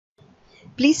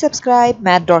Please subscribe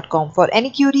math.com for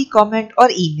any query, comment or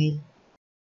email.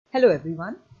 Hello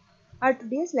everyone. Our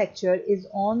today's lecture is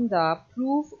on the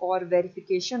proof or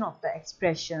verification of the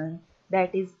expression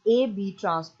that is AB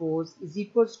transpose is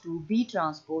equals to B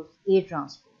transpose A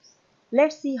transpose.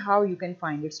 Let's see how you can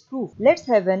find its proof. Let's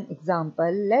have an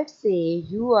example. Let's say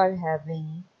you are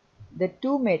having the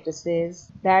two matrices,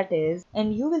 that is,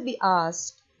 and you will be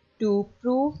asked to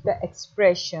prove the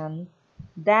expression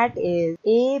that is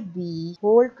AB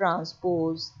whole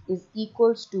transpose is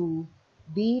equals to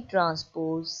B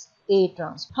transpose A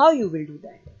transpose. How you will do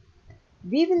that?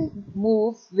 We will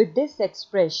move with this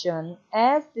expression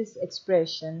as this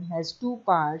expression has two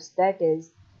parts, that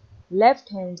is left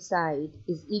hand side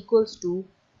is equals to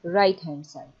right hand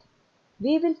side.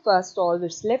 We will first solve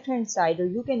its left hand side, or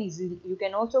you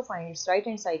can also find its right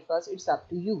hand side first. It's up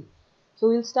to you. So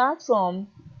we'll start from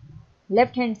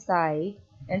left hand side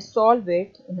and solve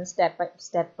it in a step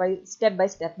by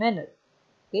step manner.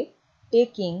 Okay,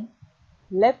 taking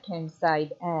left hand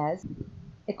side as,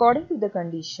 according to the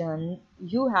condition,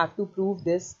 you have to prove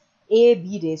this a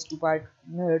b raised to power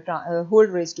whole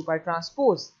raised to power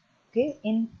transpose. Okay,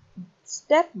 in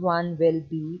step 1 will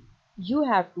be, you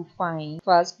have to find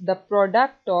first the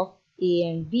product of a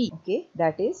and b. Okay,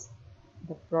 that is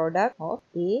the product of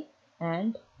a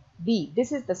and b.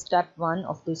 This is the step 1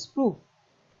 of this proof.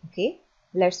 Okay,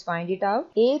 let's find it out.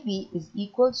 AB is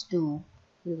equals to,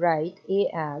 we write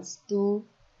A as 2,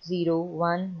 0,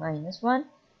 1, minus 1,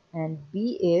 and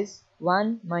B is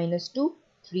 1, minus 2,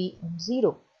 3, and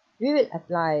 0. We will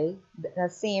apply the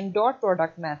same dot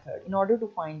product method in order to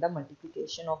find the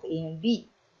multiplication of A and B.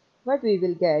 What we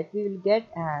will get? We will get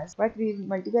as, what we will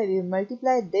multiply? We will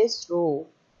multiply this row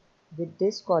with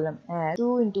this column as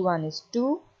 2 into 1 is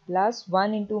 2, plus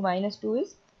 1 into minus 2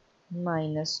 is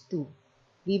minus 2.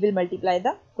 We will multiply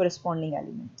the corresponding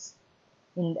elements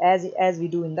as we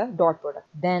do in the dot product.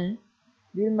 Then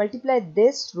we will multiply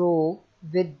this row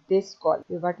with this column.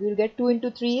 What we will get? 2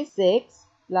 into 3 is 6,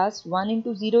 plus 1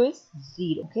 into 0 is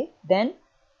 0. Okay, then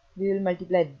we will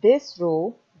multiply this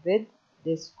row with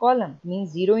this column.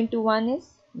 Means 0 into 1 is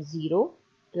 0,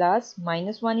 plus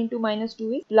minus 1 into minus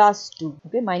 2 is plus 2.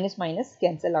 Okay, minus minus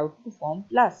cancel out to form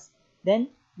plus. Then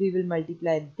we will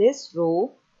multiply this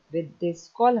row with this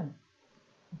column.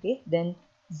 Okay, then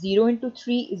 0 into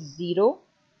 3 is 0,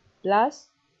 plus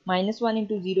minus 1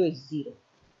 into 0 is 0.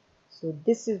 So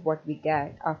this is what we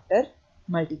get after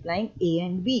multiplying A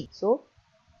and B. So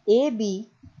AB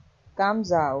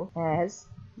comes out as,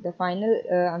 the final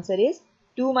answer is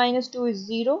 2 minus 2 is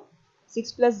 0,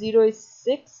 6 plus 0 is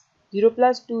 6, 0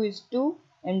 plus 2 is 2,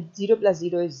 and 0 plus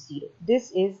 0 is 0.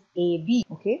 This is AB.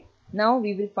 Okay, now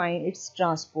we will find its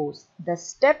transpose. The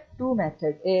step 2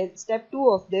 method is, step 2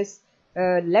 of this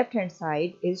left hand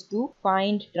side is to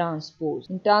find transpose.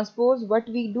 In transpose, what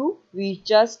we do? We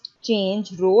just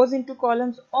change rows into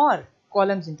columns or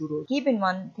columns into rows. Keep in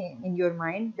one thing in your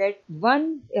mind, that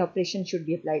one operation should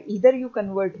be applied. Either you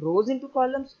convert rows into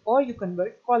columns or you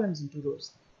convert columns into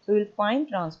rows. So we'll find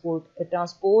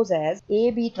transpose as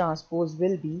AB transpose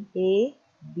will be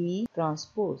AB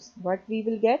transpose. What we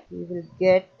will get? We will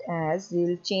get as, we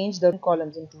will change the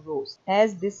columns into rows.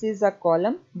 As this is a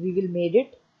column, we will made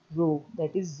it row,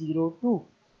 that is 0, 2.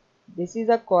 This is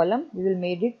a column, we will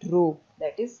made it row,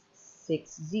 that is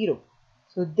 6, 0.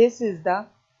 So this is the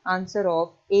answer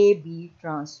of AB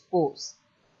transpose.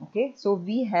 Okay, so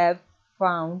we have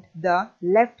found the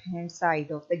left hand side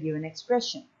of the given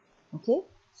expression. Okay,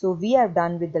 so we are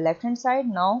done with the left hand side.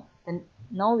 Now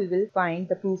we will find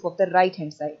the proof of the right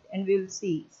hand side, and we will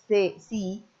see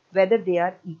whether they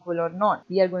are equal or not.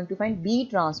 We are going to find B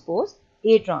transpose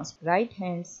A transpose. Right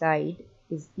hand side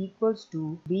is equals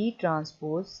to B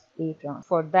transpose A transpose.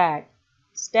 For that,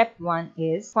 step 1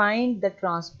 is find the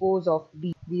transpose of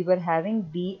B. We were having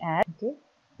B as, okay,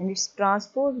 and its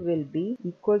transpose will be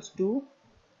equals to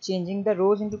changing the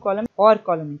rows into column or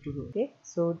column into row. Okay,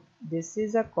 so this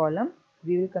is a column,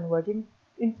 we will convert it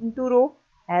into row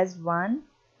as 1,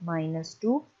 minus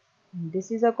 2.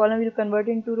 This is a column, we will convert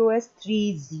it into row as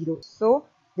 3, 0. So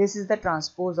this is the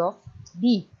transpose of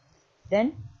B.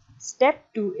 Then step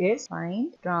 2 is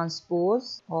find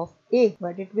transpose of A.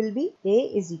 What it will be?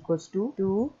 A is equals to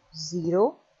 2,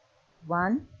 0,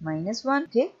 1, minus 1.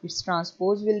 Okay, its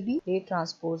transpose will be A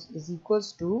transpose is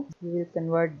equals to, we will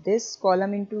convert this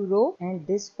column into row and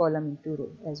this column into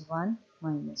row as 1,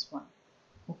 minus 1.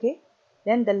 Okay,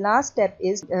 then the last step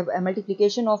is a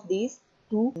multiplication of these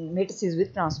two matrices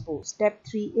with transpose. Step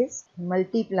 3 is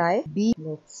multiply B.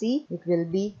 Let's see, it will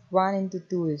be 1 into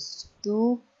 2 is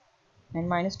 2, and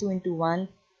minus 2 into 1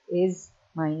 is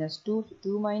minus 2,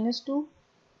 2 minus 2.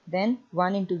 Then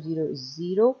 1 into 0 is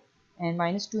 0, and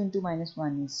minus 2 into minus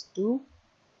 1 is 2,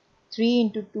 3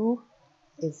 into 2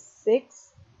 is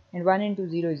 6, and 1 into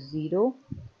 0 is 0,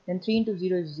 then 3 into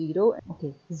 0 is 0,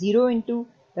 okay, 0 into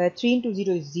 3 into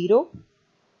 0 is 0,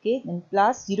 okay, then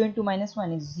plus 0 into minus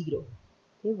 1 is 0,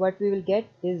 okay, what we will get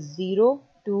is 0,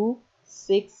 2,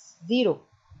 6, 0.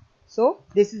 So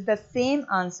this is the same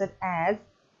answer as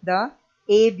the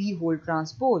AB whole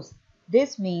transpose.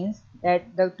 This means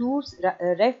that the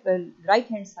right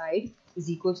hand side is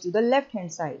equals to the left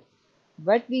hand side.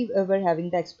 But we were having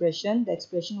the expression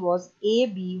was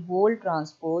AB whole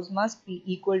transpose must be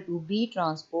equal to B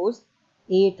transpose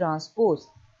A transpose,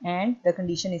 and the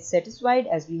condition is satisfied.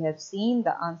 As we have seen,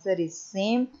 the answer is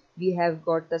same. We have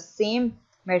got the same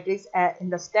matrix in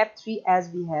the step 3 as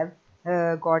we have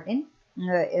got in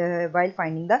while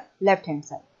finding the left hand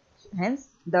side. Hence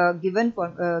the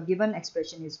given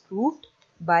expression is proved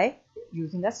by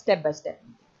using a step by step.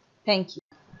 Thank you.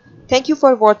 Thank you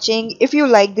for watching. If you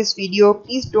like this video,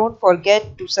 please don't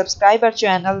forget to subscribe our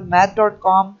channel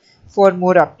math.com for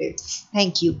more updates.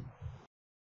 Thank you.